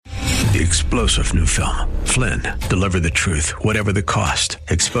the explosive new film, Flynn, Deliver the Truth, Whatever the Cost,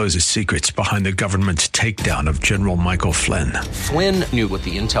 exposes secrets behind the government's takedown of General Michael Flynn. Flynn knew what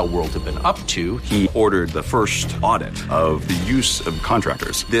the intel world had been up to. He ordered the first audit of the use of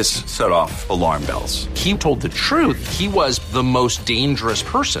contractors. This set off alarm bells. He told the truth. He was the most dangerous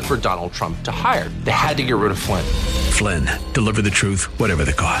person for Donald Trump to hire. They had to get rid of Flynn. Flynn, Deliver the Truth, Whatever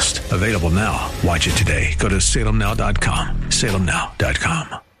the Cost. Available now. Watch it today. Go to salemnow.com.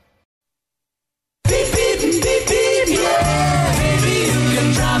 salemnow.com. Beep, beep, beep, beep, yeah. Baby, you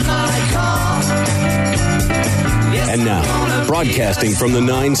can drive my car. Yes, and now, broadcasting from the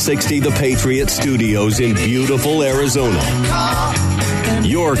 960 The Patriot Studios in beautiful Arizona,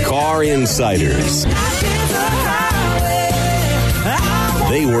 your Car Insiders.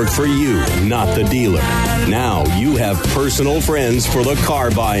 They work for you, not the dealer. Now you have personal friends for the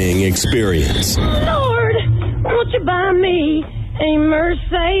car buying experience. Lord, won't you buy me a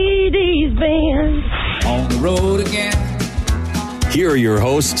Mercedes-Benz? On the road again. Here are your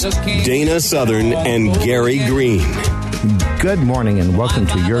hosts, Dana Southern and Gary Green. Good morning and welcome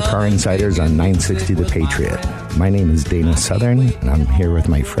to Your Car Insiders on 960 The Patriot. My name is Dana Southern and I'm here with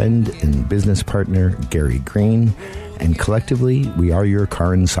my friend and business partner, Gary Green. And collectively, we are your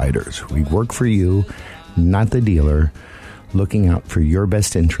car insiders. We work for you, not the dealer, looking out for your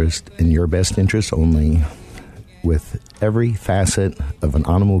best interest and your best interest only with every facet of an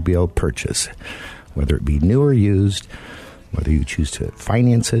automobile purchase, whether it be new or used, whether you choose to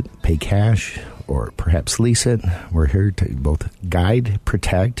finance it, pay cash, or perhaps lease it. We're here to both guide,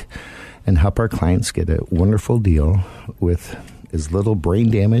 protect, and help our clients get a wonderful deal with as little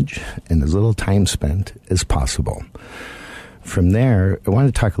brain damage and as little time spent as possible. From there, I want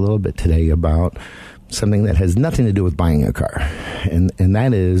to talk a little bit today about something that has nothing to do with buying a car, and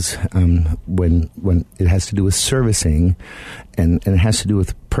that is when it has to do with servicing, and it has to do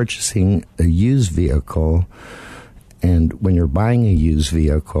with purchasing a used vehicle. And when you're buying a used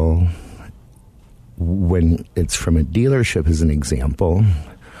vehicle, when it's from a dealership, as an example,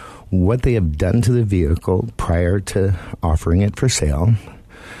 what they have done to the vehicle prior to offering it for sale,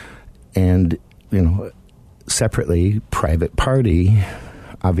 and, separately, private party,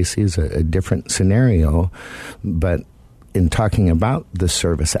 obviously is a different scenario, but in talking about the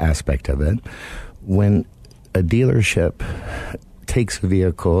service aspect of it, when a dealership takes a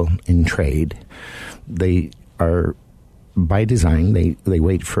vehicle in trade, they are, by design, they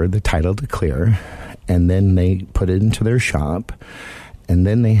wait for the title to clear, and then they put it into their shop. And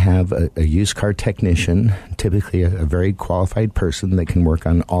then they have a used car technician, typically a very qualified person that can work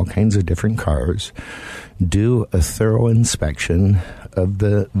on all kinds of different cars, do a thorough inspection of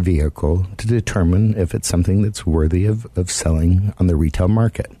the vehicle to determine if it's something that's worthy of selling on the retail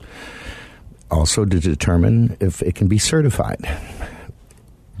market. Also to determine if it can be certified.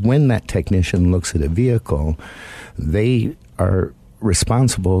 When that technician looks at a vehicle, they are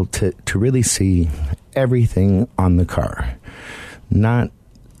responsible to really see everything on the car. Not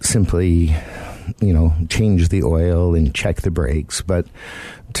simply, change the oil and check the brakes, but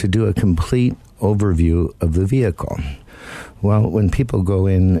to do a complete overview of the vehicle. Well, when people go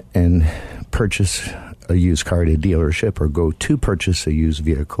in and purchase a used car at a dealership or go to purchase a used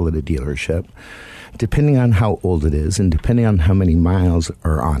vehicle at a dealership, depending on how old it is and depending on how many miles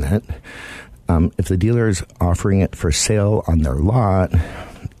are on it, if the dealer is offering it for sale on their lot,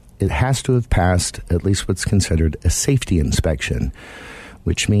 it has to have passed at least what's considered a safety inspection,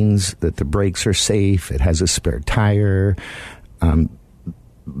 which means that the brakes are safe, it has a spare tire, the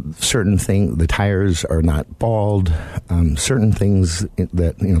tires are not bald, certain things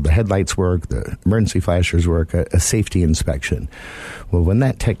that, the headlights work, the emergency flashers work, a safety inspection. Well, when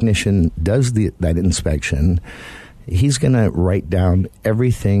that technician does that inspection, he's going to write down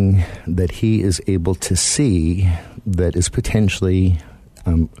everything that he is able to see that is potentially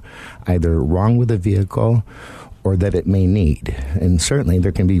either wrong with the vehicle or that it may need. And certainly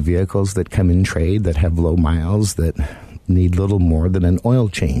there can be vehicles that come in trade that have low miles that need little more than an oil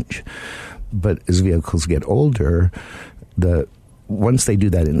change. But as vehicles get older, once they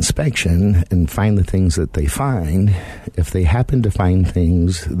do that inspection and find the things that they find, if they happen to find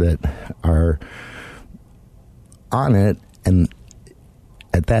things that are on it, and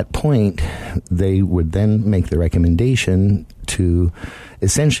at that point, they would then make the recommendation to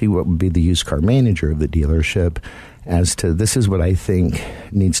essentially what would be the used car manager of the dealership as to this is what I think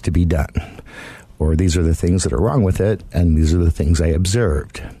needs to be done. Or these are the things that are wrong with it, and these are the things I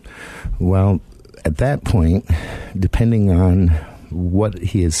observed. Well, at that point, depending on what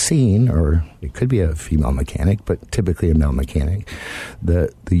he has seen, or it could be a female mechanic, but typically a male mechanic, the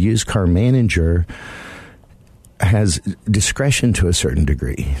used car manager has discretion to a certain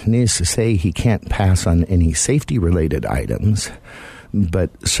degree. Needless to say, he can't pass on any safety-related items, but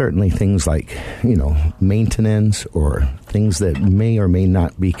certainly things like, maintenance or things that may or may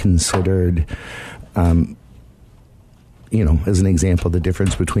not be considered, as an example, the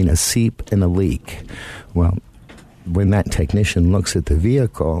difference between a seep and a leak. Well, when that technician looks at the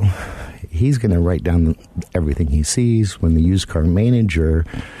vehicle, he's going to write down everything he sees. When the used car manager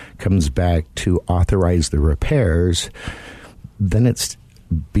comes back to authorize the repairs, then it's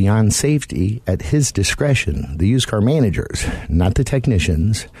beyond safety at his discretion, the used car managers, not the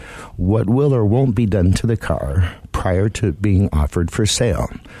technicians, what will or won't be done to the car prior to being offered for sale.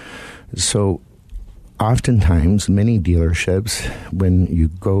 So oftentimes, many dealerships, when you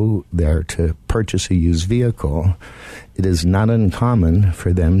go there to purchase a used vehicle, it is not uncommon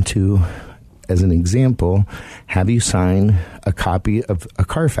for them to, as an example, have you sign a copy of a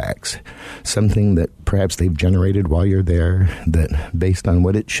Carfax, something that perhaps they've generated while you're there, that based on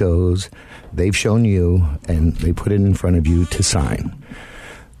what it shows, they've shown you, and they put it in front of you to sign.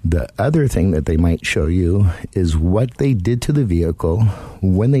 The other thing that they might show you is what they did to the vehicle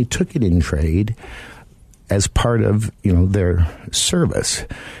when they took it in trade as part of, their service.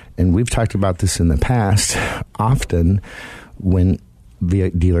 And we've talked about this in the past. Often when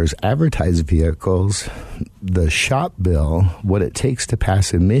dealers advertise vehicles, the shop bill, what it takes to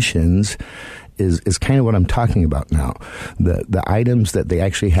pass emissions, is kind of what I'm talking about now. The items that they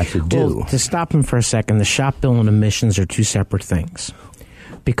actually have to do. Well, to stop him for a second, the shop bill and emissions are two separate things.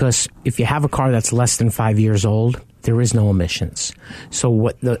 Because if you have a car that's less than 5 years old, there is no emissions. So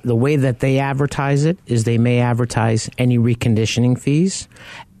what the way that they advertise it is they may advertise any reconditioning fees,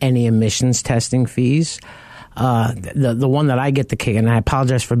 any emissions testing fees. The one that I get the kick, and I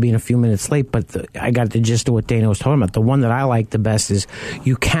apologize for being a few minutes late, but I got the gist of what Dana was talking about. The one that I like the best is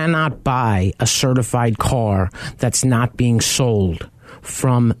you cannot buy a certified car that's not being sold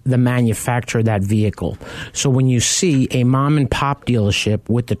from the manufacturer of that vehicle. So when you see a mom and pop dealership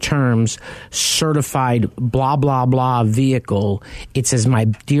with the terms certified blah, blah, blah vehicle, it's, as my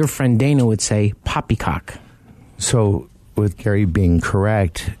dear friend Dana would say, poppycock. So with Gary being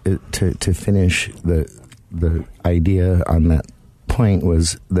correct, to finish the idea on that point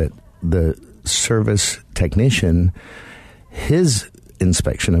was that the service technician, his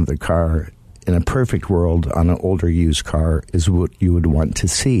inspection of the car in a perfect world on an older used car is what you would want to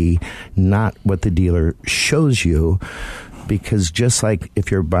see, not what the dealer shows you. Because just like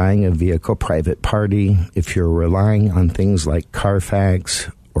if you're buying a vehicle private party, if you're relying on things like Carfax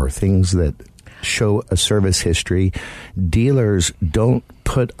or things that show a service history, dealers don't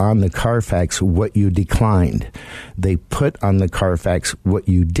put on the Carfax what you declined. They put on the Carfax what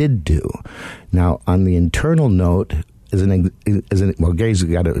you did do. Now, on the internal note, well, Gary's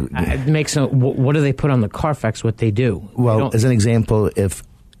got to... It makes what do they put on the Carfax, what they do? Well, as an example, if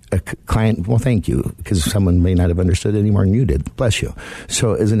a client... Well, thank you, because someone may not have understood any more than you did. Bless you.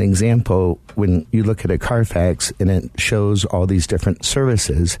 So, as an example, when you look at a Carfax and it shows all these different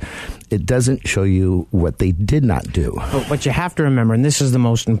services, it doesn't show you what they did not do. But what you have to remember, and this is the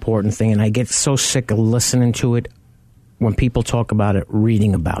most important thing, and I get so sick of listening to it when people talk about it,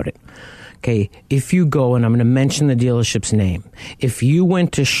 reading about it. Okay, if you go, and I'm going to mention the dealership's name, if you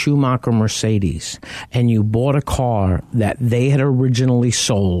went to Schumacher Mercedes and you bought a car that they had originally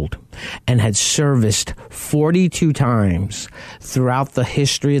sold and had serviced 42 times throughout the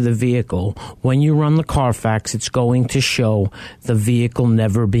history of the vehicle, when you run the Carfax, it's going to show the vehicle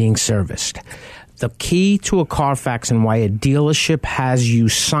never being serviced. The key to a Carfax and why a dealership has you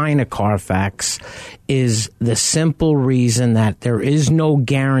sign a Carfax is the simple reason that there is no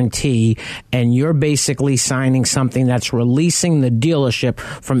guarantee, and you're basically signing something that's releasing the dealership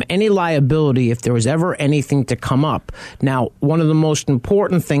from any liability if there was ever anything to come up. Now, one of the most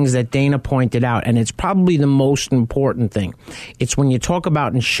important things that Dana pointed out, and it's probably the most important thing, it's when you talk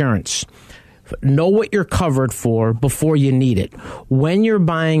about insurance. Know what you're covered for before you need it. When you're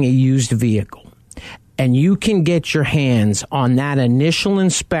buying a used vehicle, and you can get your hands on that initial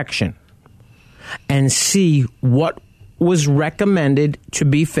inspection and see what was recommended to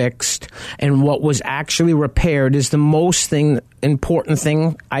be fixed and what was actually repaired is the most important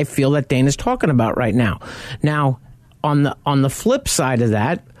thing I feel that Dana's talking about right now. Now, on the flip side of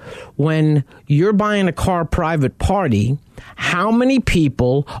that, when you're buying a car private party, how many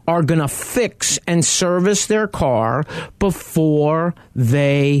people are going to fix and service their car before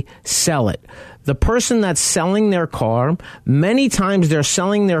they sell it? The person that's selling their car, many times they're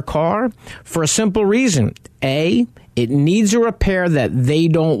selling their car for a simple reason. A, It needs a repair that they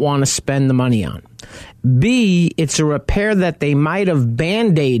don't want to spend the money on. B, it's a repair that they might have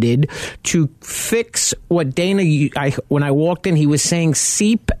Band-Aided to fix what Dana, when I walked in, he was saying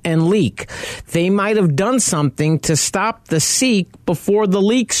seep and leak. They might have done something to stop the seep before the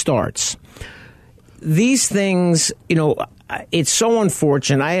leak starts. These things, it's so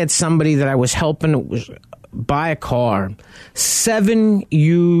unfortunate. I had somebody that I was helping buy a car, 7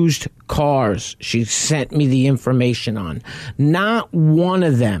 used cars she sent me the information on. Not one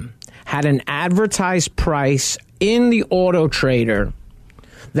of them had an advertised price in the Auto Trader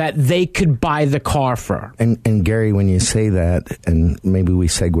that they could buy the car for. And Gary, when you say that, and maybe we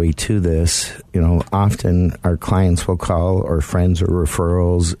segue to this, often our clients will call, or friends or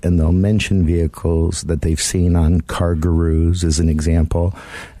referrals, and they'll mention vehicles that they've seen on Car Gurus as an example.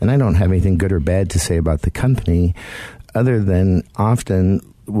 And I don't have anything good or bad to say about the company, other than often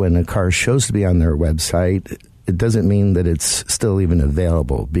when a car shows to be on their website, it doesn't mean that it's still even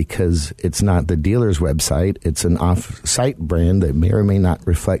available, because it's not the dealer's website. It's an off-site brand that may or may not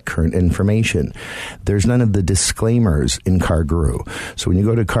reflect current information. There's none of the disclaimers in Car Guru. So when you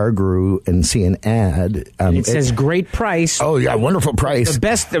go to Car Guru and see an ad, it says great price. Oh yeah, wonderful price.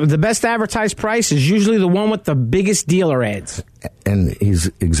 The best advertised price is usually the one with the biggest dealer ads. And he's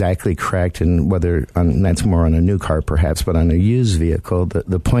exactly correct. And that's more on a new car perhaps, but on a used vehicle,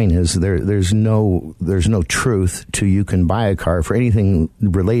 the point is there's no truth to you can buy a car for anything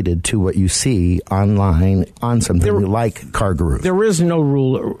related to what you see online on something like Car Guru. There is no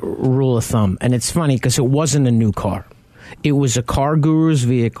rule of thumb, and it's funny because it wasn't a new car. It was a Car Guru's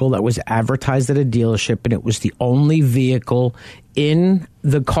vehicle that was advertised at a dealership, and it was the only vehicle in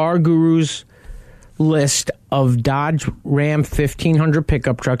the Car Guru's list of Dodge Ram 1500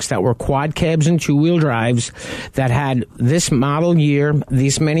 pickup trucks that were quad cabs and two-wheel drives that had this model year,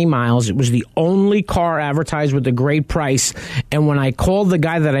 these many miles. It was the only car advertised with a great price. And when I called the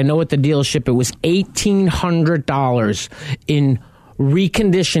guy that I know at the dealership, it was $1,800 in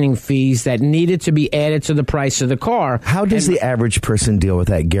reconditioning fees that needed to be added to the price of the car. How does the average person deal with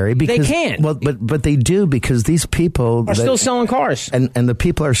that, Gary? Because they can't. Well, but they do, because these people are still selling cars, and the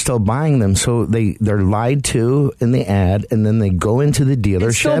people are still buying them. So they're lied to in the ad, and then they go into the dealership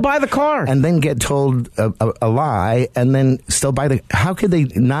and still buy the car, and then get told a lie, and then still buy the. How could they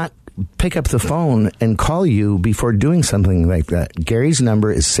not pick up the phone and call you before doing something like that? Gary's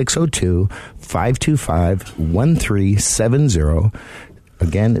number is 602-525-1370.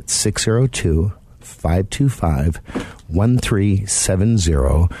 Again, it's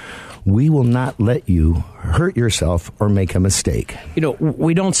 602-525-1370. We will not let you hurt yourself or make a mistake.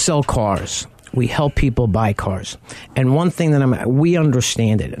 We don't sell cars. We help people buy cars. And one thing that we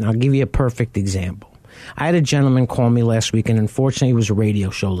understand it, and I'll give you a perfect example. I had a gentleman call me last week, and unfortunately he was a radio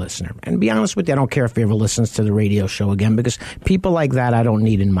show listener. And to be honest with you, I don't care if he ever listens to the radio show again, because people like that I don't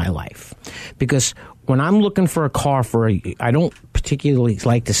need in my life. Because when I'm looking for a car I don't particularly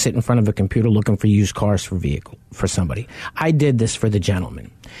like to sit in front of a computer looking for used cars for somebody. I did this for the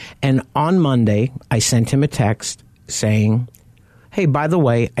gentleman. And on Monday, I sent him a text saying, hey, by the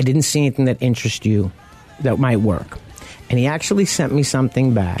way, I didn't see anything that interests you that might work. And he actually sent me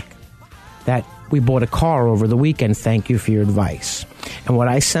something back that we bought a car over the weekend. Thank you for your advice. And what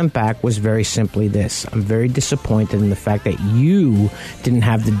I sent back was very simply this. I'm very disappointed in the fact that you didn't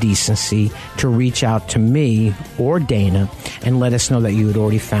have the decency to reach out to me or Dana and let us know that you had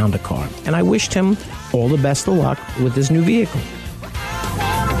already found a car. And I wished him all the best of luck with his new vehicle.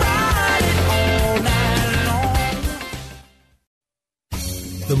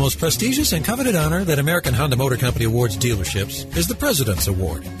 The most prestigious and coveted honor that American Honda Motor Company awards dealerships is the President's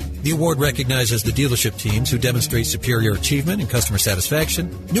Award. The award recognizes the dealership teams who demonstrate superior achievement in customer satisfaction,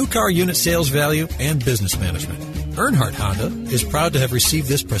 new car unit sales value, and business management. Earnhardt Honda is proud to have received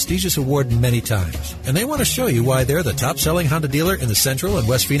this prestigious award many times, and they want to show you why they're the top-selling Honda dealer in the Central and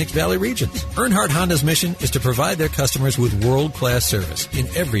West Phoenix Valley regions. Earnhardt Honda's mission is to provide their customers with world-class service in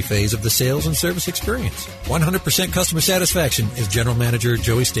every phase of the sales and service experience. 100% customer satisfaction is General Manager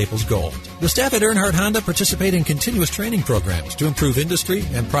Joey Staples' goal. The staff at Earnhardt Honda participate in continuous training programs to improve industry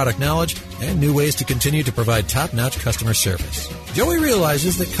and product knowledge and new ways to continue to provide top-notch customer service. Joey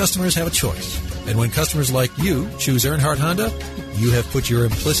realizes that customers have a choice, and when customers like you choose Earnhardt Honda, you have put your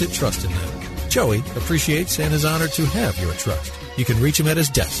implicit trust in them. Joey appreciates and is honored to have your trust. You can reach him at his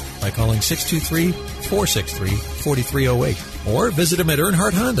desk by calling 623-463-4308 or visit him at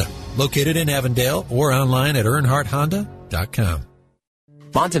Earnhardt Honda, located in Avondale, or online at earnhardthonda.com.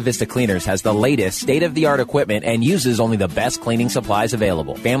 Monta Vista Cleaners has the latest state-of-the-art equipment and uses only the best cleaning supplies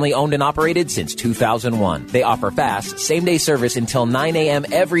available. Family owned and operated since 2001. They offer fast, same-day service until 9 a.m.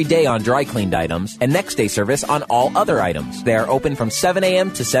 every day on dry cleaned items and next-day service on all other items. They are open from 7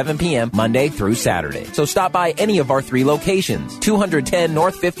 a.m. to 7 p.m. Monday through Saturday. So stop by any of our 3 locations: 210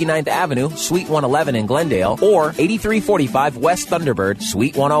 North 59th Avenue, Suite 111 in Glendale, or 8345 West Thunderbird,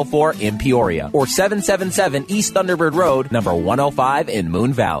 Suite 104 in Peoria, or 777 East Thunderbird Road, number 105 in Moon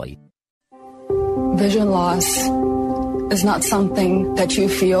Valley. Vision loss is not something that you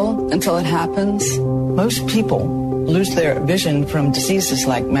feel until it happens. Most people lose their vision from diseases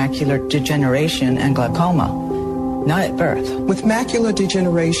like macular degeneration and glaucoma, not at birth. With macular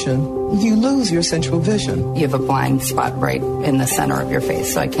degeneration, you lose your central vision. You have a blind spot right in the center of your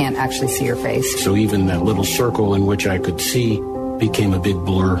face, so I can't actually see your face. So even that little circle in which I could see became a big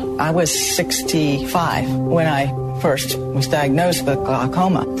blur. I was 65 when I first was diagnosed with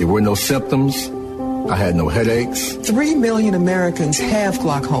glaucoma. There were no symptoms. I had no headaches. 3 million Americans have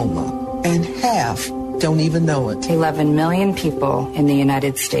glaucoma, and half don't even know it. 11 million people in the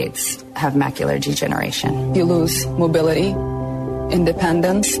United States have macular degeneration. You lose mobility,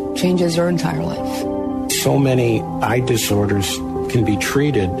 independence, changes your entire life. So many eye disorders can be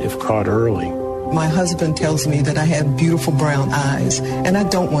treated if caught early. My husband tells me that I have beautiful brown eyes, and I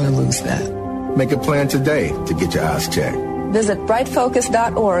don't want to lose that. Make a plan today to get your eyes checked. Visit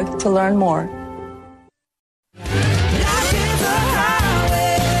brightfocus.org to learn more.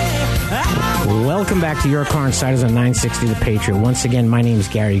 Welcome back to Your Car Insiders on 960 The Patriot. Once again, my name is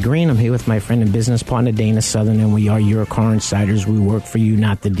Gary Green. I'm here with my friend and business partner, Dana Southern, and we are Your Car Insiders. We work for you,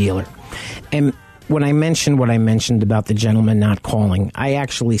 not the dealer. And when I mentioned what I mentioned about the gentleman not calling, I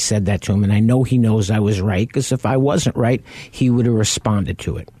actually said that to him, and I know he knows I was right, because if I wasn't right, he would have responded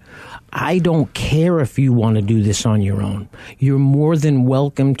to it. I don't care if you want to do this on your own. You're more than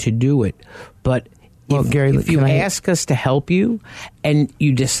welcome to do it. But if you ask us to help you and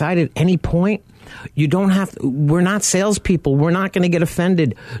you decide at any point, you don't have to, we're not salespeople. We're not going to get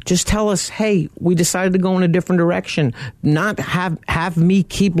offended. Just tell us, hey, we decided to go in a different direction. Not have me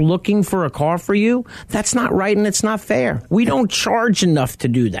keep looking for a car for you. That's not right, and it's not fair. We don't charge enough to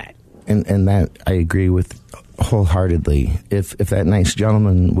do that. And that I agree with wholeheartedly. If that nice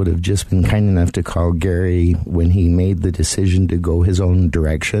gentleman would have just been kind enough to call Gary when he made the decision to go his own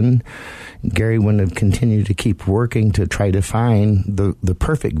direction, Gary wouldn't have continued to keep working to try to find the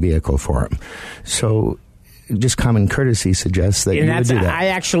perfect vehicle for him. So just common courtesy suggests that you would do that. I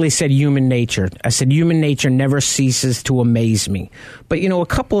actually said human nature. I said human nature never ceases to amaze me. But, a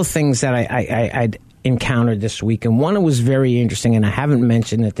couple of things that I'd encountered this week, and one was very interesting, and I haven't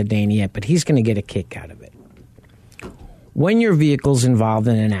mentioned it to Dana yet, but he's going to get a kick out of it. When your vehicle's involved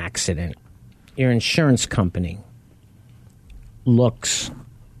in an accident, your insurance company looks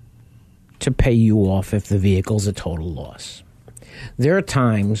to pay you off if the vehicle's a total loss. There are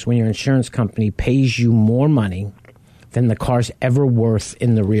times when your insurance company pays you more money than the car's ever worth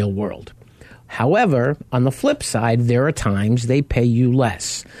in the real world. However, on the flip side, there are times they pay you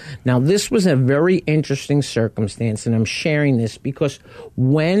less. Now, this was a very interesting circumstance, and I'm sharing this because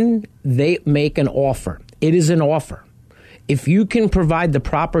when they make an offer, it is an offer. If you can provide the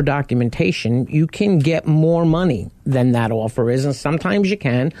proper documentation, you can get more money than that offer is, and sometimes you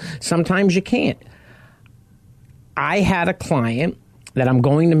can, sometimes you can't. I had a client that I'm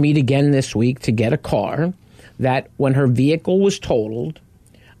going to meet again this week to get a car that when her vehicle was totaled,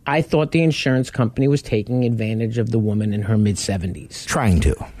 I thought the insurance company was taking advantage of the woman in her mid-70s. Trying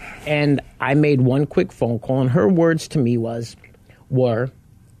to. And I made one quick phone call, and her words to me were,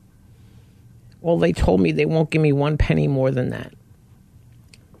 well, they told me they won't give me one penny more than that.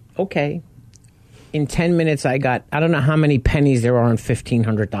 Okay. In 10 minutes, I don't know how many pennies there are on $1,500.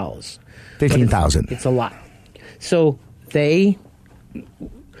 $15,000. It's a lot. So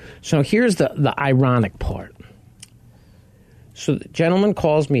here's the ironic part. So the gentleman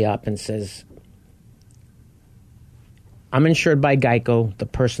calls me up and says, I'm insured by Geico. The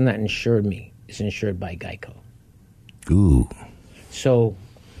person that insured me is insured by Geico. Ooh. So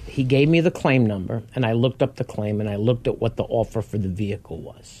he gave me the claim number, and I looked up the claim, and I looked at what the offer for the vehicle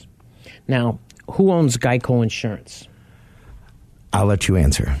was. Now, who owns Geico Insurance? I'll let you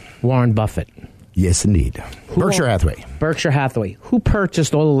answer. Warren Buffett. Yes, indeed. Berkshire Hathaway. Berkshire Hathaway. Who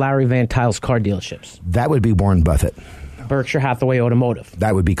purchased all the Larry Van Tile's car dealerships? That would be Warren Buffett. Berkshire Hathaway Automotive.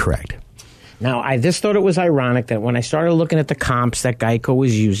 That would be correct. Now, I just thought it was ironic that when I started looking at the comps that Geico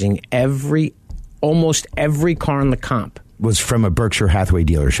was using, almost every car in the comp was from a Berkshire Hathaway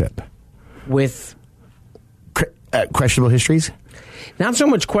dealership. With questionable histories? Not so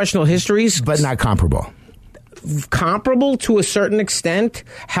much questionable histories. But not comparable. comparable to a certain extent.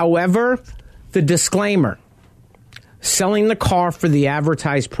 However, the disclaimer, selling the car for the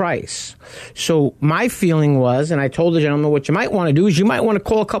advertised price. So my feeling was, and I told the gentleman, what you might want to do is you might want to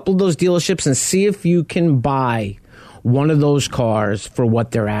call a couple of those dealerships and see if you can buy one of those cars for what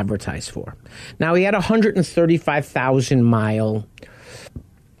they're advertised for. Now, he had a 135,000 mile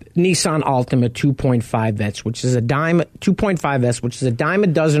Nissan Altima 2.5S, which is a dime, 2.5S, which is a dime a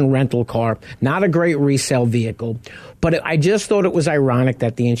dozen rental car, not a great resale vehicle. But I just thought it was ironic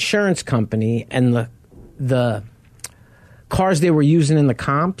that the insurance company and the cars they were using in the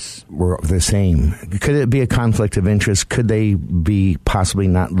comps were the same. Could it be a conflict of interest? Could they be possibly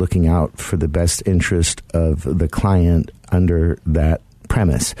not looking out for the best interest of the client under that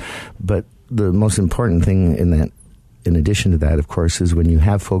premise? But the most important thing in addition to that, of course, is when you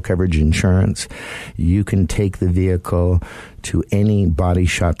have full coverage insurance, you can take the vehicle to any body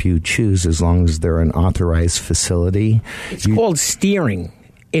shop you choose as long as they're an authorized facility. It's called steering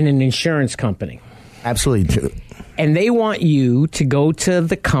in an insurance company. Absolutely. And they want you to go to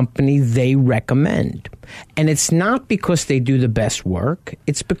the company they recommend. And it's not because they do the best work.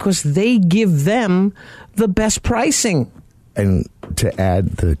 It's because they give them the best pricing. And to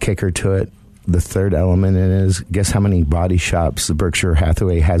add the kicker to it, the third element in it is, guess how many body shops the Berkshire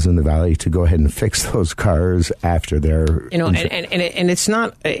Hathaway has in the Valley to go ahead and fix those cars after they're... and it's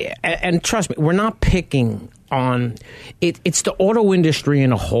not... And trust me, we're not picking on... It's the auto industry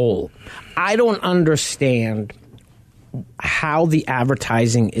in a whole. I don't understand how the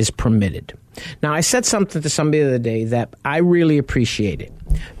advertising is permitted. Now, I said something to somebody the other day that I really appreciated.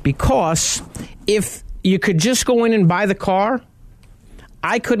 Because if you could just go in and buy the car,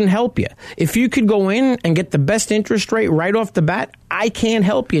 I couldn't help you. If you could go in and get the best interest rate right off the bat, I can't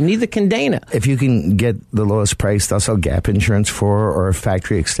help you. Neither can Dana. If you can get the lowest price, they'll sell gap insurance for, or a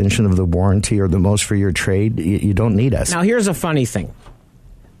factory extension of the warranty, or the most for your trade, you don't need us. Now, here's a funny thing.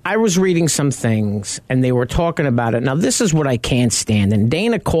 I was reading some things, and they were talking about it. Now, this is what I can't stand. And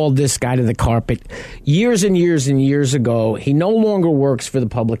Dana called this guy to the carpet years and years and years ago. He no longer works for the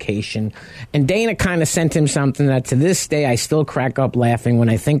publication. And Dana kind of sent him something that to this day I still crack up laughing when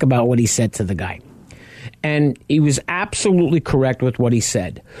I think about what he said to the guy. And he was absolutely correct with what he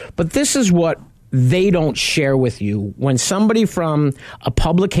said. But this is what they don't share with you when somebody from a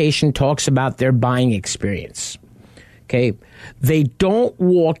publication talks about their buying experience. Okay, they don't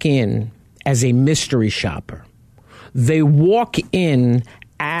walk in as a mystery shopper. They walk in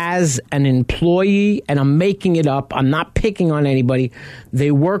as an employee, and I'm making it up. I'm not picking on anybody.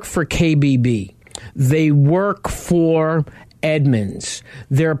 They work for KBB. They work for Edmunds.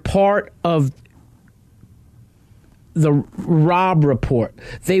 They're part of the Rob Report.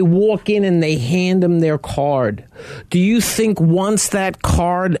 They walk in and they hand them their card. Do you think once that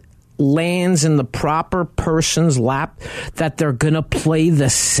card lands in the proper person's lap that they're going to play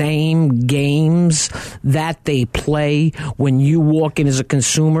the same games that they play when you walk in as a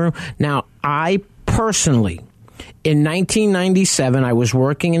consumer? Now, I personally, in 1997, I was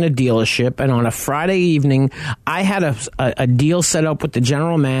working in a dealership, and on a Friday evening, I had a deal set up with the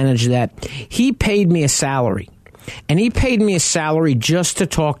general manager that he paid me a salary, and he paid me a salary just to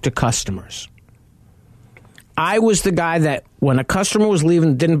talk to customers. I was the guy that when a customer was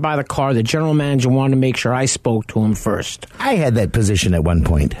leaving, didn't buy the car, the general manager wanted to make sure I spoke to him first. I had that position at one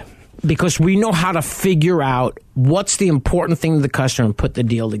point. Because we know how to figure out what's the important thing to the customer and put the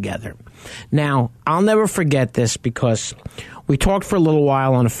deal together. Now, I'll never forget this because we talked for a little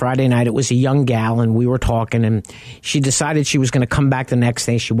while on a Friday night. It was a young gal, and we were talking, and she decided she was going to come back the next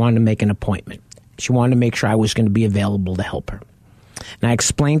day. She wanted to make an appointment. She wanted to make sure I was going to be available to help her. And I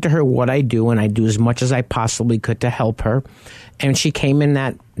explained to her what I do, and I do as much as I possibly could to help her. And she came in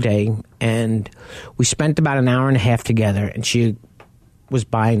that day, and we spent about an hour and a half together, and she was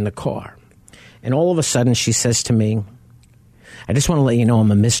buying the car. And all of a sudden, she says to me, I just want to let you know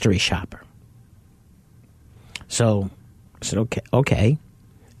I'm a mystery shopper. So I said, okay.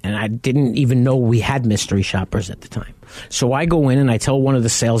 And I didn't even know we had mystery shoppers at the time. So I go in, and I tell one of the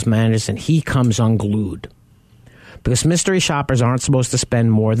sales managers, and he comes unglued. Because mystery shoppers aren't supposed to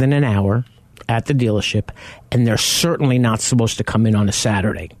spend more than an hour at the dealership, and they're certainly not supposed to come in on a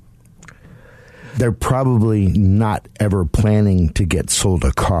Saturday. They're probably not ever planning to get sold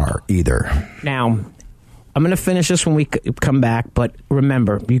a car either. Now, I'm going to finish this when we come back, but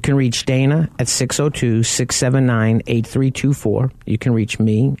remember, you can reach Dana at 602-679-8324. You can reach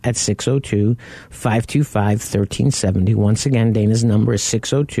me at 602-525-1370. Once again, Dana's number is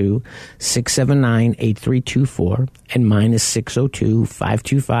 602-679-8324, and mine is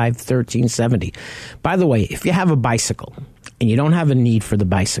 602-525-1370. By the way, if you have a bicycle, and you don't have a need for the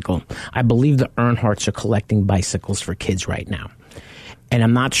bicycle, I believe the Earnhardts are collecting bicycles for kids right now. And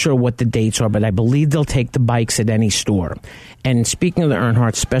I'm not sure what the dates are, but I believe they'll take the bikes at any store. And speaking of the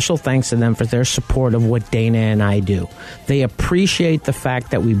Earnhardts, special thanks to them for their support of what Dana and I do. They appreciate the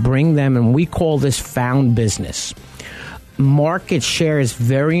fact that we bring them, and we call this found business. Market share is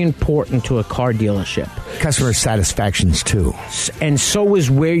very important to a car dealership. Customer satisfaction's too. And so is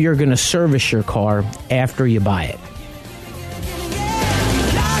where you're going to service your car after you buy it.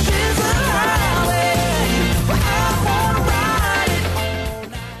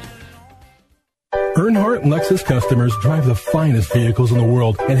 Earnhardt Lexus customers drive the finest vehicles in the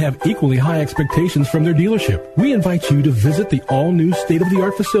world and have equally high expectations from their dealership. We invite you to visit the all-new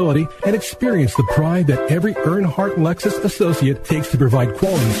state-of-the-art facility and experience the pride that every Earnhardt Lexus associate takes to provide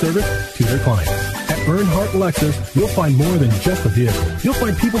quality service to their clients. At Earnhardt Lexus, you'll find more than just a vehicle. You'll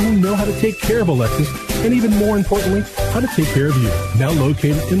find people who know how to take care of a Lexus, and even more importantly, how to take care of you. Now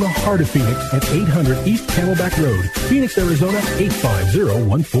located in the heart of Phoenix at 800 East Camelback Road, Phoenix, Arizona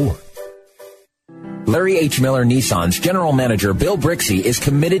 85014. Larry H. Miller Nissan's General Manager Bill Brixey is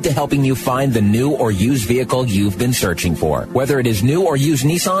committed to helping you find the new or used vehicle you've been searching for. Whether it is new or used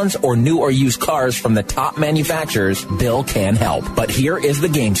Nissans or new or used cars from the top manufacturers, Bill can help. But here is the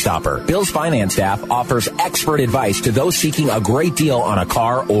game stopper. Bill's finance staff offers expert advice to those seeking a great deal on a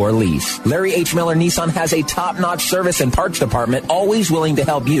car or lease. Larry H. Miller Nissan has a top-notch service and parts department always willing to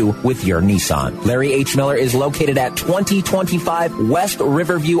help you with your Nissan. Larry H. Miller is located at 2025 West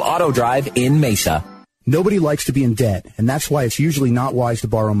Riverview Auto Drive in Mesa. Nobody likes to be in debt, and that's why it's usually not wise to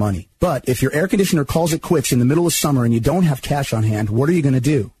borrow money. But if your air conditioner calls it quits in the middle of summer and you don't have cash on hand, what are you going to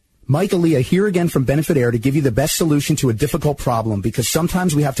do? Mike Aaliyah here again from Benefit Air to give you the best solution to a difficult problem, because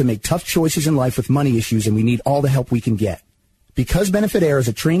sometimes we have to make tough choices in life with money issues and we need all the help we can get. Because Benefit Air is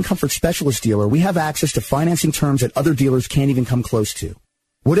a Train Comfort Specialist dealer, we have access to financing terms that other dealers can't even come close to.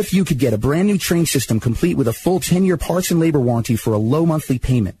 What if you could get a brand new train system complete with a full 10-year parts and labor warranty for a low monthly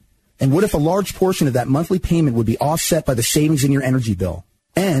payment? And what if a large portion of that monthly payment would be offset by the savings in your energy bill?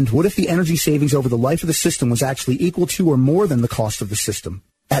 And what if the energy savings over the life of the system was actually equal to or more than the cost of the system?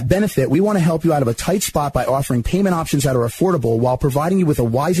 At Benefit, we want to help you out of a tight spot by offering payment options that are affordable while providing you with a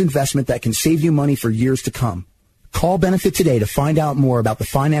wise investment that can save you money for years to come. Call Benefit today to find out more about the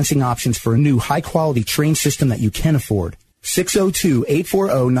financing options for a new high-quality train system that you can afford.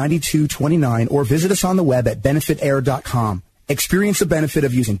 602-840-9229 or visit us on the web at benefitair.com. Experience the benefit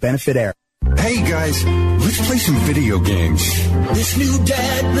of using Benefit Air. Hey guys, let's play some video games. This new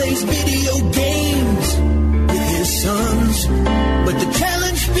dad plays video games with his sons, but the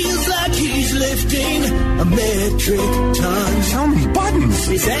challenge feels like he's lifting a metric ton. How many buttons?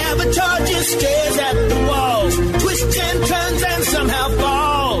 His avatar just stares at the walls, twists and turns and somehow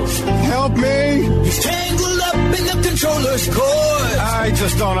falls. Help me! He's tangled up in the controller's cord. I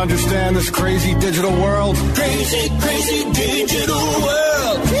just don't understand this crazy digital world. Crazy, crazy digital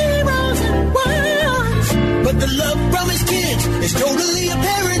world. Heroes and worlds. But the love from his kids is totally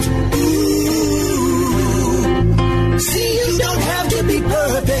apparent. Ooh. See, you don't have to be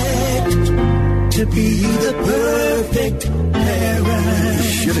perfect to be the perfect parent. You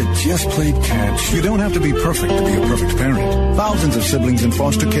should have just played catch. You don't have to be perfect to be a perfect parent. Thousands of siblings in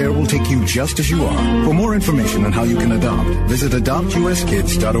foster care will take you just as you are. For more information on how you can adopt, visit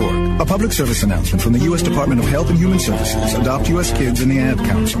adoptuskids.org. A public service announcement from the U.S. Department of Health and Human Services, Adopt U.S. Kids, and the Ad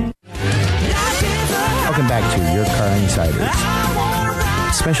Council. Welcome back to Your Car Insiders.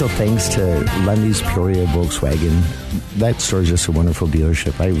 Special thanks to Lundy's Peoria Volkswagen. That store's just a wonderful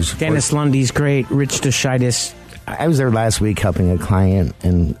dealership. Dennis Lundy's great. Rich DeShitis. I was there last week helping a client,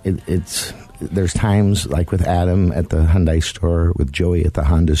 and there's times like with Adam at the Hyundai store, with Joey at the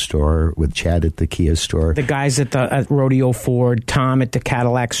Honda store, with Chad at the Kia store. The guys at Rodeo Ford, Tom at the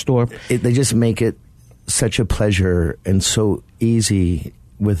Cadillac store. They just make it such a pleasure and so easy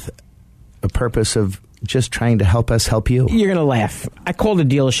with a purpose of just trying to help us help you. You're going to laugh. I called the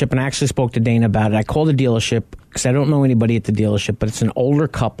dealership, and I actually spoke to Dana about it. I called the dealership because I don't know anybody at the dealership, but it's an older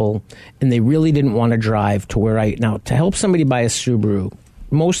couple, and they really didn't want to drive to where now, to help somebody buy a Subaru,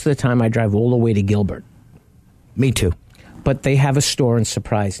 most of the time I drive all the way to Gilbert. Me too. But they have a store in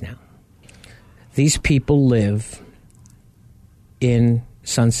Surprise now. These people live in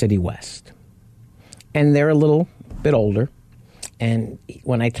Sun City West, and they're a little bit older, and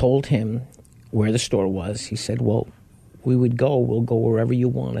when I told him where the store was, he said, well, we'll go wherever you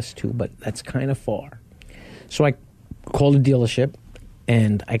want us to, but that's kind of far. So I called the dealership,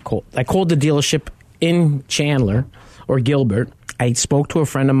 and I called the dealership in Chandler or Gilbert. I spoke to a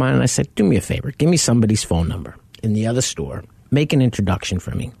friend of mine, and I said, do me a favor, give me somebody's phone number in the other store make an introduction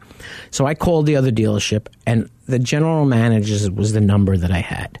for me. So I called the other dealership, and the general manager was the number that I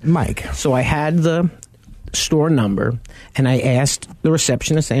had. Mike. So I had the store number, and I asked the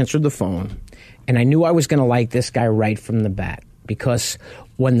receptionist, answered the phone, and I knew I was going to like this guy right from the bat, because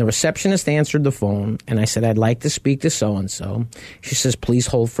when the receptionist answered the phone, and I said, I'd like to speak to so-and-so, she says, please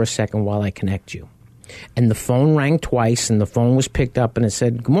hold for a second while I connect you. And the phone rang twice, and the phone was picked up, and it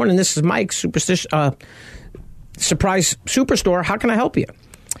said, good morning, this is Mike, Surprise Superstore, how can I help you?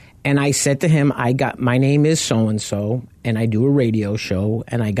 And I said to him, my name is so-and-so, and I do a radio show,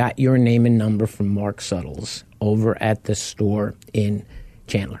 and I got your name and number from Mark Suttles over at the store in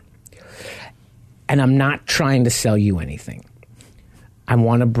Chandler. And I'm not trying to sell you anything. I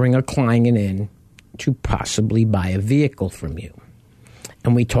want to bring a client in to possibly buy a vehicle from you.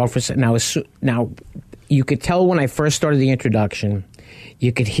 And we talked for a second. Now, you could tell when I first started the introduction,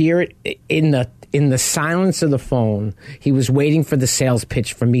 you could hear it in the silence of the phone. He was waiting for the sales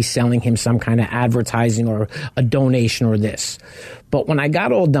pitch for me selling him some kind of advertising or a donation or this. But when I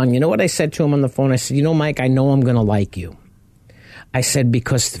got all done, you know what I said to him on the phone? I said, Mike, I know I'm going to like you. I said,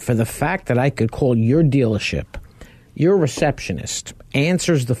 because for the fact that I could call your dealership, your receptionist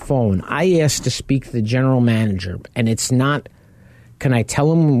answers the phone. I asked to speak to the general manager, and it's not, can I tell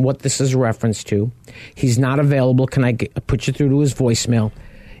him what this is a reference to? He's not available. Can I put you through to his voicemail?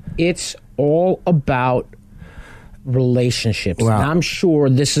 It's all about relationships. Wow. And I'm sure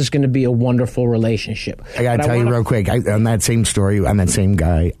this is going to be a wonderful relationship. I got to tell you real quick, on that same story, on that same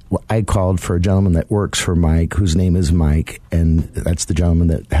guy, I called for a gentleman that works for Mike, whose name is Mike, and that's the gentleman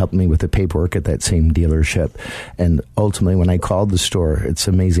that helped me with the paperwork at that same dealership. And ultimately, when I called the store, it's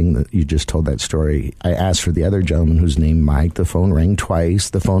amazing that you just told that story. I asked for the other gentleman who's named Mike. The phone rang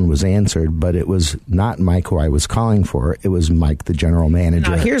twice. The phone was answered, but it was not Mike who I was calling for. It was Mike, the general manager.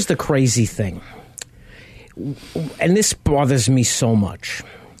 Now, here's the crazy thing. And this bothers me so much.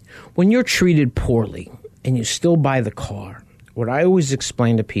 When you're treated poorly and you still buy the car, what I always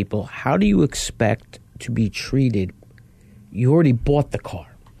explain to people, how do you expect to be treated? You already bought the car.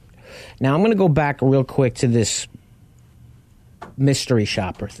 Now, I'm going to go back real quick to this mystery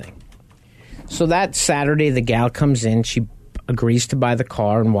shopper thing. So that Saturday, the gal comes in, she agrees to buy the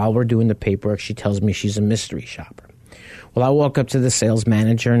car, and while we're doing the paperwork, she tells me she's a mystery shopper. Well, I walk up to the sales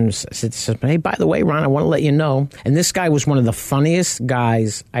manager and said, hey, by the way, Ron, I want to let you know. And this guy was one of the funniest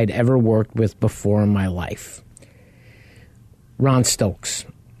guys I'd ever worked with before in my life. Ron Stokes.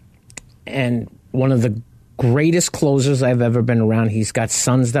 And one of the greatest closers I've ever been around. He's got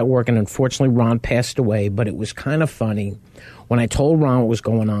sons that work, and unfortunately Ron passed away, but it was kind of funny. When I told Ron what was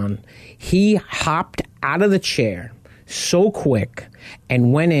going on, he hopped out of the chair so quick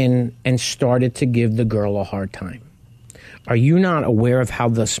and went in and started to give the girl a hard time. Are you not aware of how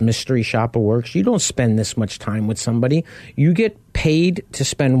this mystery shopper works? You don't spend this much time with somebody. You get paid to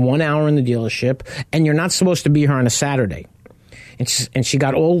spend 1 hour in the dealership, and you're not supposed to be here on a Saturday. And she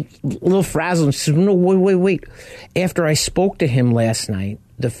got all a little frazzled. And she said, no, wait. After I spoke to him last night,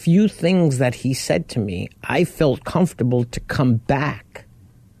 the few things that he said to me, I felt comfortable to come back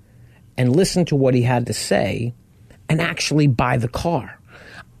and listen to what he had to say and actually buy the car.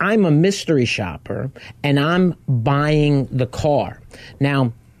 I'm a mystery shopper, and I'm buying the car.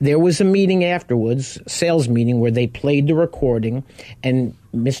 Now, there was a meeting afterwards, sales meeting, where they played the recording, and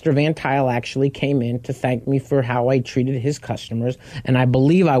Mr. Van Tile actually came in to thank me for how I treated his customers, and I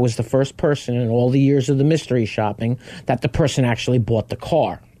believe I was the first person in all the years of the mystery shopping that the person actually bought the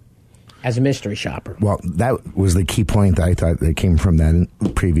car as a mystery shopper. Well, that was the key point that I thought that came from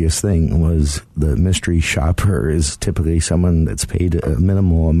that previous thing, was the mystery shopper is typically someone that's paid a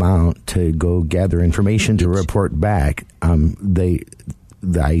minimal amount to go gather information to report back.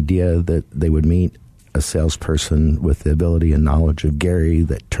 The idea that they would meet a salesperson with the ability and knowledge of Gary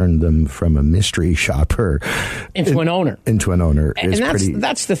that turned them from a mystery shopper into an owner. And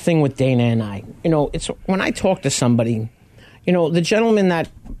that's the thing with Dana and I. It's when I talk to somebody, the gentleman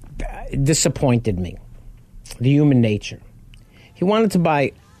that disappointed me, the human nature. He wanted to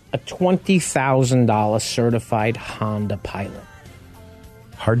buy a $20,000 certified Honda Pilot.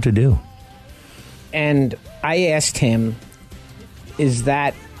 Hard to do. And I asked him, is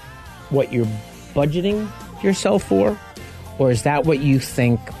that what you're budgeting yourself for? Or is that what you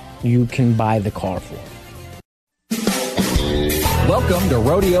think you can buy the car for? Welcome to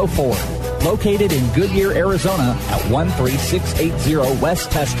Rodeo Ford, located in Goodyear, Arizona at 13680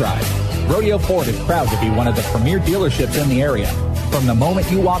 West Test Drive. Rodeo Ford is proud to be one of the premier dealerships in the area. From the moment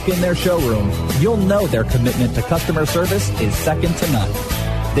you walk in their showroom, you'll know their commitment to customer service is second to none.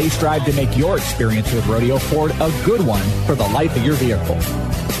 They strive to make your experience with Rodeo Ford a good one for the life of your vehicle.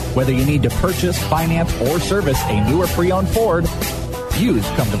 Whether you need to purchase, finance, or service a new or pre-owned Ford, you've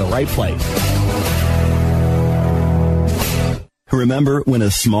come to the right place. Remember when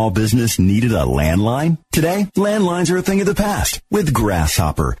a small business needed a landline? Today, landlines are a thing of the past with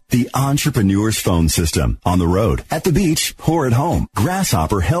Grasshopper, the entrepreneur's phone system. On the road, at the beach, or at home,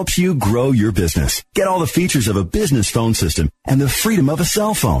 Grasshopper helps you grow your business. Get all the features of a business phone system and the freedom of a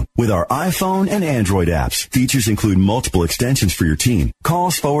cell phone with our iPhone and Android apps. Features include multiple extensions for your team,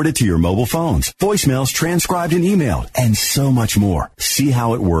 calls forwarded to your mobile phones, voicemails transcribed and emailed, and so much more. See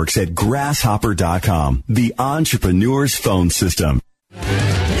how it works at grasshopper.com, the entrepreneur's phone system.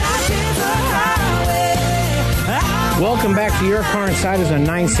 Welcome back to Your Car Insiders on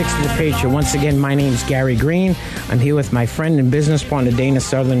 960 The Patriot. Once again, my name is Gary Green. I'm here with my friend and business partner, Dana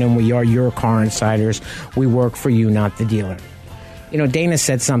Southern, and we are Your Car Insiders. We work for you, not the dealer. You know, Dana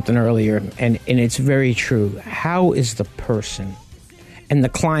said something earlier, and it's very true. How is the person? And the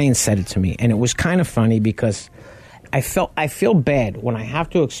client said it to me, and it was kind of funny because I feel bad when I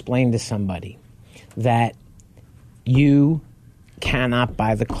have to explain to somebody that you cannot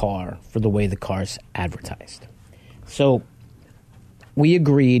buy the car for the way the car's advertised. So we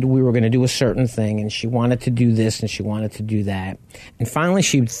agreed we were going to do a certain thing, and she wanted to do this and she wanted to do that. And finally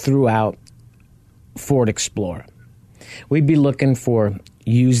she threw out Ford Explorer. We'd be looking for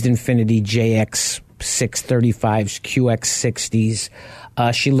used Infiniti JX 635s,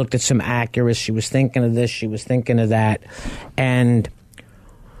 QX60s. She looked at some Acuras. She was thinking of this. She was thinking of that. And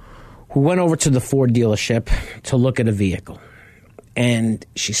we went over to the Ford dealership to look at a vehicle. And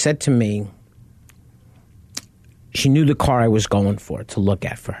she said to me, she knew the car I was going for to look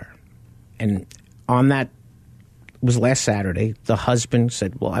at for her. And on that, it was last Saturday, the husband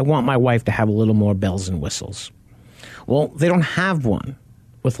said, well, I want my wife to have a little more bells and whistles. Well, they don't have one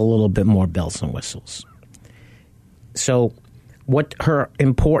with a little bit more bells and whistles. So what her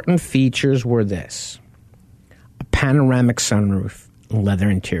important features were this: a panoramic sunroof and leather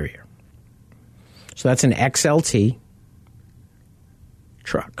interior. So that's an XLT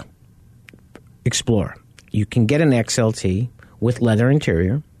truck, Explorer. You can get an XLT with leather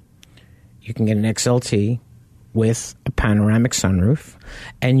interior. You can get an XLT with a panoramic sunroof.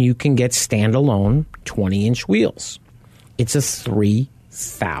 And you can get standalone 20-inch wheels. It's a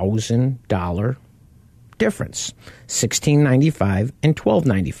 $3,000 difference. $1,695 and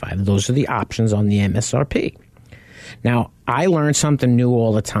 $1,295. Those are the options on the MSRP. Now, I learn something new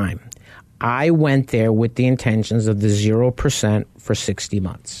all the time. I went there with the intentions of the 0% for 60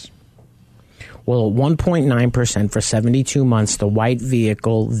 months. Well, 1.9% for 72 months, the white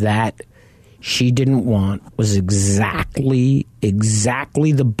vehicle that she didn't want was exactly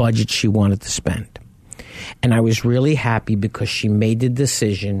the budget she wanted to spend. And I was really happy because she made the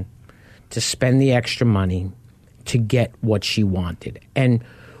decision to spend the extra money to get what she wanted. And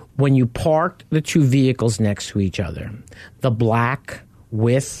when you parked the two vehicles next to each other, the black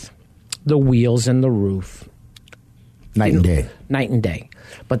with the wheels and the roof, Night and day. Night and day.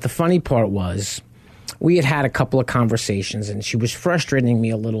 But the funny part was, we had a couple of conversations, and she was frustrating me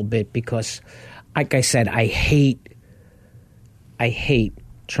a little bit because, like I said, I hate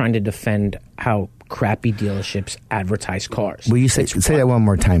trying to defend how crappy dealerships advertise cars. Will you say that one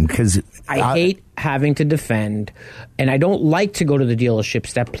more time? Because I hate having to defend, and I don't like to go to the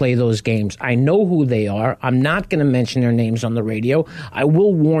dealerships that play those games. I know who they are. I'm not going to mention their names on the radio. I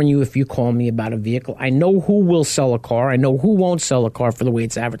will warn you if you call me about a vehicle. I know who will sell a car. I know who won't sell a car for the way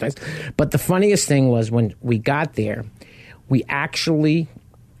it's advertised. But the funniest thing was when we got there, we actually,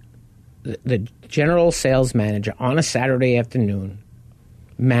 the general sales manager on a Saturday afternoon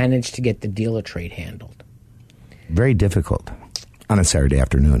managed to get the dealer trade handled. Very difficult on a Saturday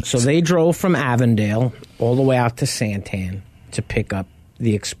afternoon. So they drove from Avondale all the way out to Santan to pick up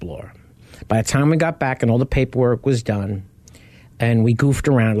the Explorer. By the time we got back and all the paperwork was done and we goofed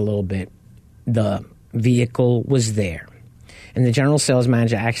around a little bit, the vehicle was there. And the general sales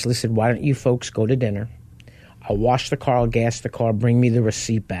manager actually said, why don't you folks go to dinner? I'll wash the car, I'll gas the car, bring me the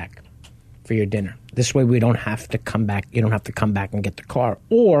receipt back for your dinner. This way we don't have to come back. You don't have to come back and get the car.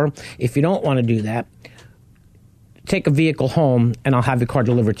 Or if you don't want to do that, take a vehicle home and I'll have the car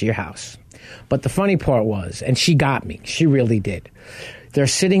delivered to your house. But the funny part was, and she got me, she really did. They're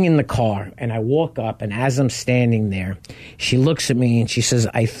sitting in the car and I walk up, and as I'm standing there, she looks at me and she says,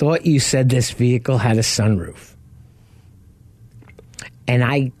 I thought you said this vehicle had a sunroof. And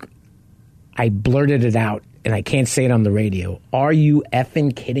I blurted it out, and I can't say it on the radio. Are you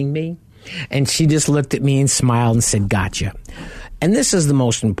effing kidding me? And she just looked at me and smiled and said, gotcha. And this is the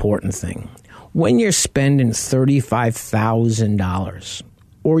most important thing. When you're spending $35,000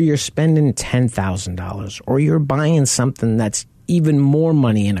 or you're spending $10,000 or you're buying something that's even more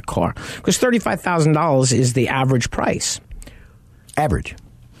money in a car. Because $35,000 is the average price. Average.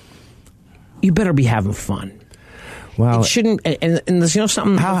 You better be having fun. Well, it shouldn't, and there's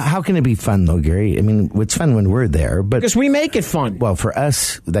something. How can it be fun though, Gary? I mean, it's fun when we're there, but because we make it fun. Well, for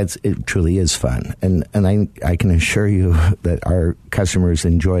us, it truly is fun, and I can assure you that our customers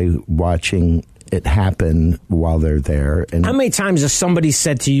enjoy watching it happen while they're there. And how many times has somebody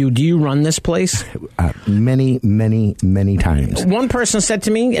said to you, "Do you run this place?" Many times. One person said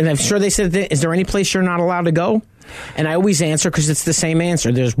to me, and I'm sure they said, "Is there any place you're not allowed to go?" And I always answer because it's the same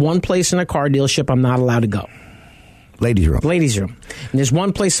answer. There's one place in a car dealership I'm not allowed to go. Ladies' room. Ladies' room. And there's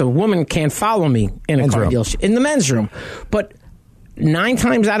one place a woman can't follow me in a car dealership. In the men's room. But 9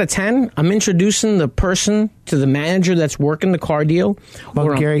 times out of 10, I'm introducing the person to the manager that's working the car deal.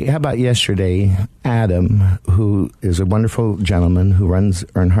 Well, Gary, how about yesterday, Adam, who is a wonderful gentleman who runs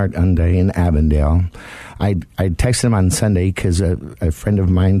Earnhardt Hyundai in Avondale. I texted him on Sunday because a friend of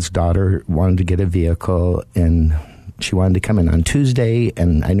mine's daughter wanted to get a vehicle, and she wanted to come in on Tuesday,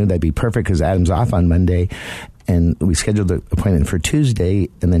 and I knew that'd be perfect because Adam's off on Monday. And we scheduled the appointment for Tuesday,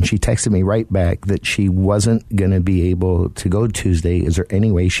 and then she texted me right back that she wasn't going to be able to go Tuesday. Is there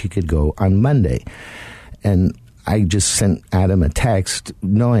any way she could go on Monday? And I just sent Adam a text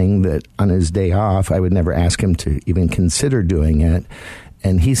knowing that on his day off, I would never ask him to even consider doing it.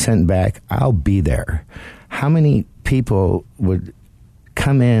 And he sent back, "I'll be there." How many people would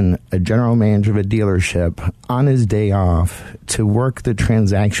come in, a general manager of a dealership, on his day off to work the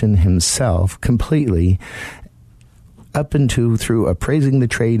transaction himself completely, up into through appraising the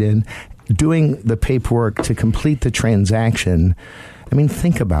trade-in, doing the paperwork to complete the transaction? I mean,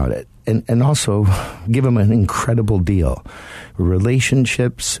 think about it. And also give them an incredible deal.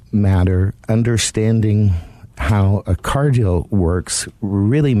 Relationships matter. Understanding how a car deal works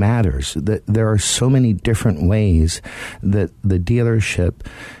really matters. There are so many different ways that the dealership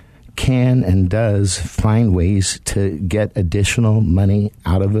can and does find ways to get additional money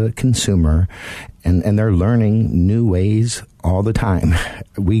out of a consumer, and they're learning new ways all the time.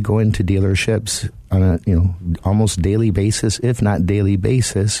 We go into dealerships on a almost daily basis, if not daily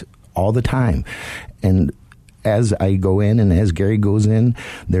basis, all the time. And as I go in and as Gary goes in,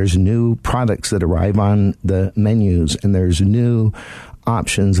 there's new products that arrive on the menus, and there's new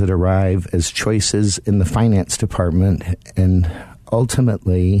options that arrive as choices in the finance department. And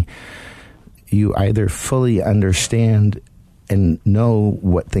ultimately, you either fully understand and know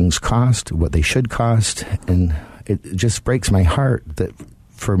what things cost, what they should cost, and it just breaks my heart that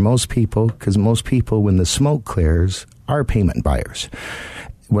for most people, because most people, when the smoke clears, are payment buyers.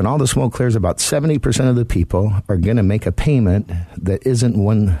 When all the smoke clears, about 70% of the people are going to make a payment that isn't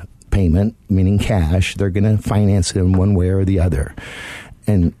one payment, meaning cash. They're going to finance it in one way or the other.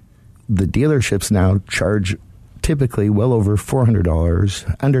 And the dealerships now charge typically well over $400,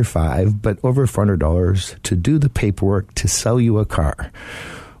 under $500, but over $400 to do the paperwork to sell you a car.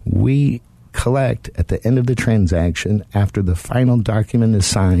 We collect at the end of the transaction, after the final document is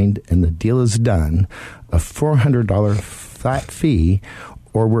signed and the deal is done, a $400 flat fee,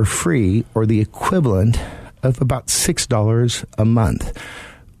 or we're free, or the equivalent of about $6 a month.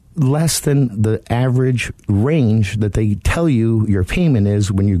 Less than the average range that they tell you your payment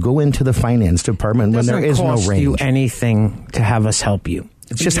is when you go into the finance department, when there is no range. It doesn't cost you anything to have us help you.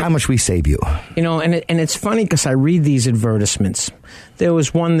 It's just how much we save you. And it's funny because I read these advertisements. There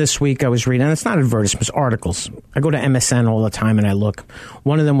was one this week I was reading, and it's not advertisements, articles. I go to MSN all the time and I look.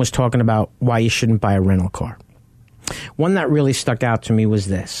 One of them was talking about why you shouldn't buy a rental car. One that really stuck out to me was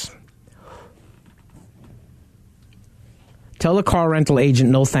this. Tell the car rental agent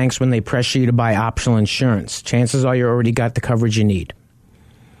no thanks when they pressure you to buy optional insurance. Chances are you already got the coverage you need.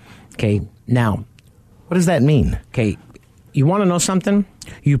 Okay, now. What does that mean? Okay, you want to know something?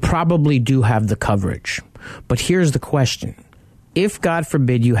 You probably do have the coverage. But here's the question. If, God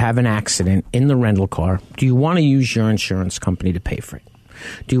forbid, you have an accident in the rental car, do you want to use your insurance company to pay for it?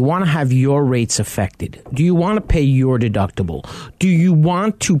 Do you want to have your rates affected? Do you want to pay your deductible? Do you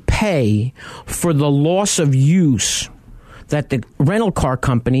want to pay for the loss of use that the rental car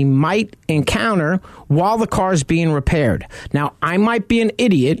company might encounter while the car is being repaired? Now, I might be an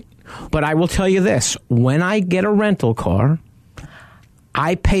idiot, but I will tell you this. When I get a rental car,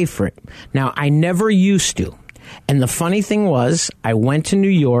 I pay for it. Now, I never used to. And the funny thing was, I went to New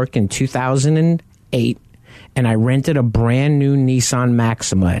York in 2008, and I rented a brand new Nissan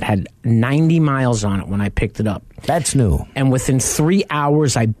Maxima. It had 90 miles on it when I picked it up. That's new. And within 3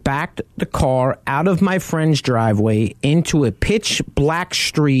 hours, I backed the car out of my friend's driveway into a pitch black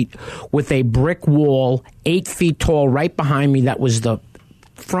street with a brick wall 8 feet tall right behind me that was the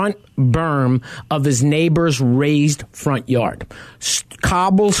front berm of his neighbor's raised front yard.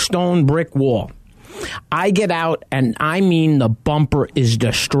 Cobblestone brick wall. I get out, and I mean the bumper is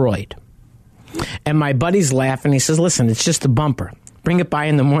destroyed. And my buddy's laughing. He says, listen, it's just a bumper. Bring it by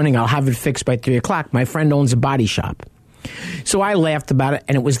in the morning. I'll have it fixed by 3 o'clock. My friend owns a body shop. So I laughed about it,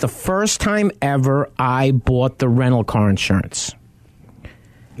 and it was the first time ever I bought the rental car insurance.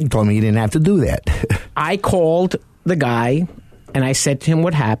 You told me you didn't have to do that. I called the guy, and I said to him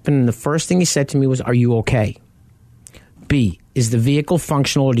what happened, and the first thing he said to me was, are you okay? B, is the vehicle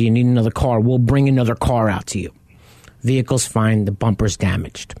functional, or do you need another car? We'll bring another car out to you. Vehicle's fine, the bumper's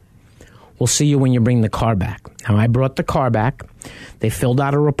damaged. We'll see you when you bring the car back. Now, I brought the car back. They filled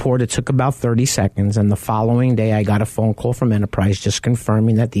out a report. It took about 30 seconds, and the following day I got a phone call from Enterprise just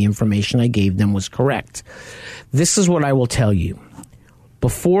confirming that the information I gave them was correct. This is what I will tell you.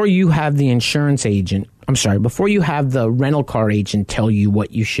 Before you have the insurance agent, before you have the rental car agent tell you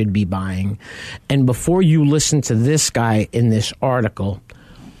what you should be buying, and before you listen to this guy in this article,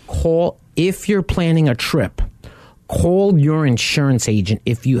 call, if you're planning a trip, call your insurance agent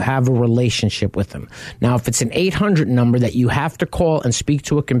if you have a relationship with them. Now, if it's an 800 number that you have to call and speak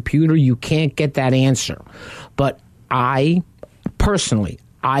to a computer, you can't get that answer. But I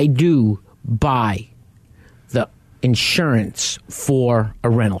do buy the insurance for a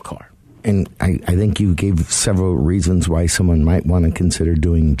rental car. And I think you gave several reasons why someone might want to consider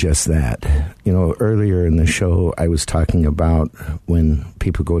doing just that. You know, earlier in the show, I was talking about when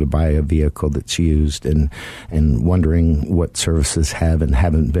people go to buy a vehicle that's used and wondering what services have and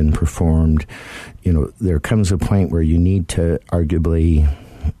haven't been performed. You know, there comes a point where you need to arguably,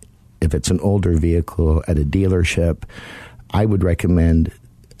 if it's an older vehicle at a dealership, I would recommend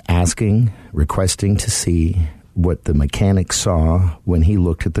requesting to see what the mechanic saw when he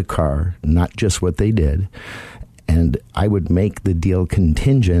looked at the car, not just what they did. And I would make the deal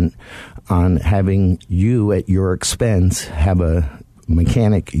contingent on having you, at your expense, have a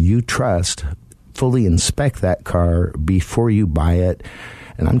mechanic you trust fully inspect that car before you buy it.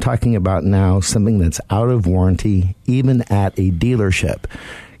 And I'm talking about now something that's out of warranty, even at a dealership.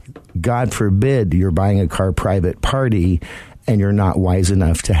 God forbid you're buying a car private party and you're not wise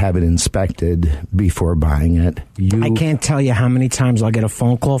enough to have it inspected before buying it. I can't tell you how many times I'll get a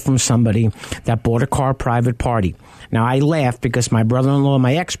phone call from somebody that bought a car private party. Now, I laugh because my brother-in-law,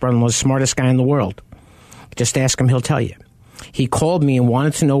 my ex-brother-in-law, is the smartest guy in the world. Just ask him, he'll tell you. He called me and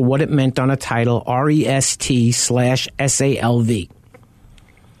wanted to know what it meant on a title, REST/SALV.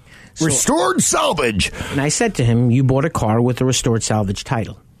 Restored salvage. And I said to him, you bought a car with a restored salvage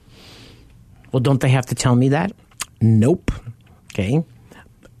title. Well, don't they have to tell me that? Nope. Okay.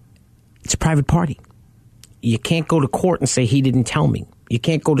 It's a private party. You can't go to court and say he didn't tell me. You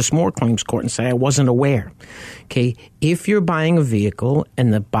can't go to small claims court and say I wasn't aware. Okay. If you're buying a vehicle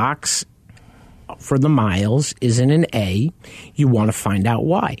and the box for the miles is in an A, you want to find out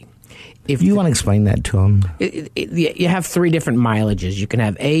why. If you want to explain that to them. You have 3 different mileages. You can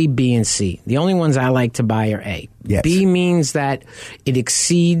have A, B, and C. The only ones I like to buy are A. Yes. B means that it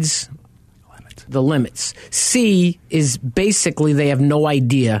exceeds the limits. C is basically they have no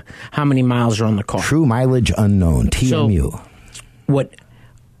idea how many miles are on the car. True mileage unknown, TMU. So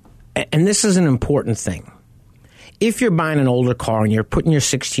and this is an important thing. If you're buying an older car and you're putting your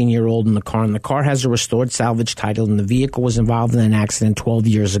 16-year-old in the car and the car has a restored salvage title and the vehicle was involved in an accident 12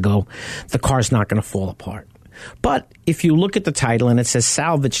 years ago, the car's not going to fall apart. But if you look at the title and it says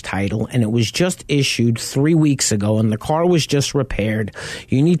salvage title and it was just issued 3 weeks ago and the car was just repaired,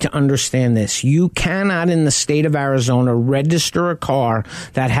 you need to understand this. You cannot in the state of Arizona register a car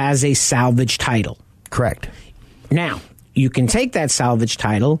that has a salvage title. Correct. Now, you can take that salvage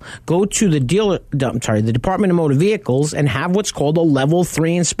title, go to the Department of Motor Vehicles and have what's called a level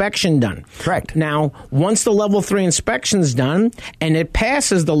 3 inspection done. Correct. Now, once the level 3 inspection's done and it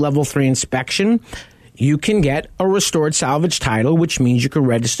passes the level 3 inspection, you can get a restored salvage title, which means you can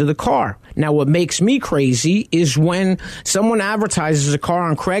register the car. Now, what makes me crazy is when someone advertises a car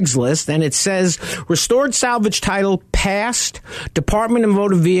on Craigslist and it says, restored salvage title passed Department of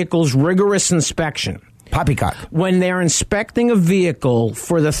Motor Vehicles rigorous inspection. Poppycock. When they're inspecting a vehicle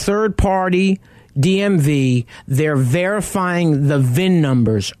for the third party DMV, they're verifying the VIN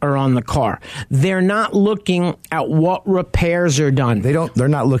numbers are on the car. They're not looking at what repairs are done. They're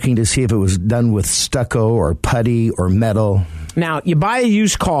not looking to see if it was done with stucco or putty or metal. Now, you buy a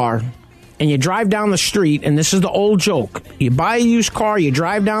used car and you drive down the street, and this is the old joke. You buy a used car, you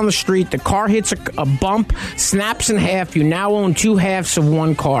drive down the street, the car hits a bump, snaps in half, you now own 2 halves of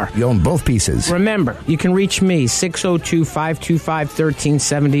one car. You own both pieces. Remember, you can reach me,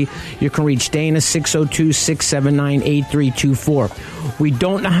 602-525-1370. You can reach Dana, 602-679-8324. We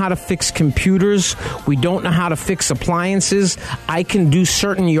don't know how to fix computers. We don't know how to fix appliances. I can do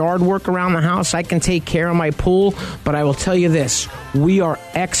certain yard work around the house. I can take care of my pool. But I will tell you this, we are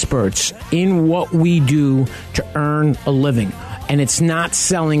experts in what we do to earn a living. And it's not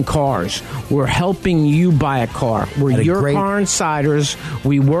selling cars. We're helping you buy a car. We're your car insiders.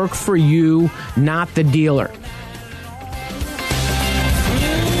 We work for you, not the dealer.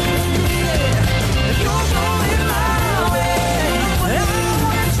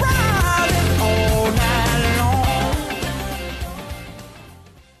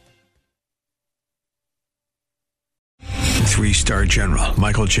 Three-star General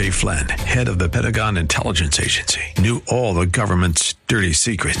Michael J. Flynn, head of the Pentagon Intelligence Agency, knew all the government's dirty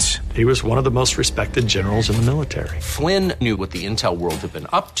secrets. He was one of the most respected generals in the military. Flynn knew what the intel world had been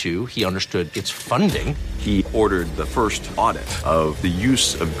up to. He understood its funding. He ordered the first audit of the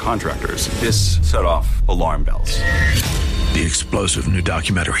use of contractors. This set off alarm bells. The explosive new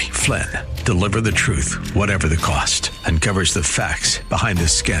documentary, Flynn, Deliver the Truth, Whatever the Cost, uncovers the facts behind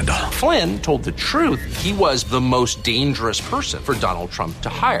this scandal. Flynn told the truth. He was the most dangerous person for Donald Trump to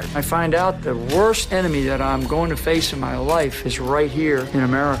hire. I find out the worst enemy that I'm going to face in my life is right here in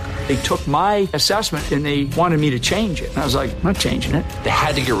America. They took my assessment and they wanted me to change it. And I was like, I'm not changing it. They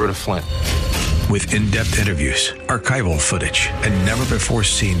had to get rid of Flynn. With in-depth interviews, archival footage, and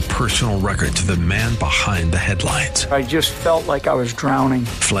never-before-seen personal records of the man behind the headlines. I just felt like I was drowning.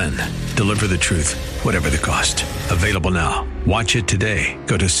 Flynn, Deliver the Truth, Whatever the Cost. Available now. Watch it today.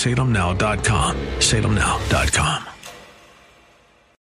 Go to salemnow.com. salemnow.com.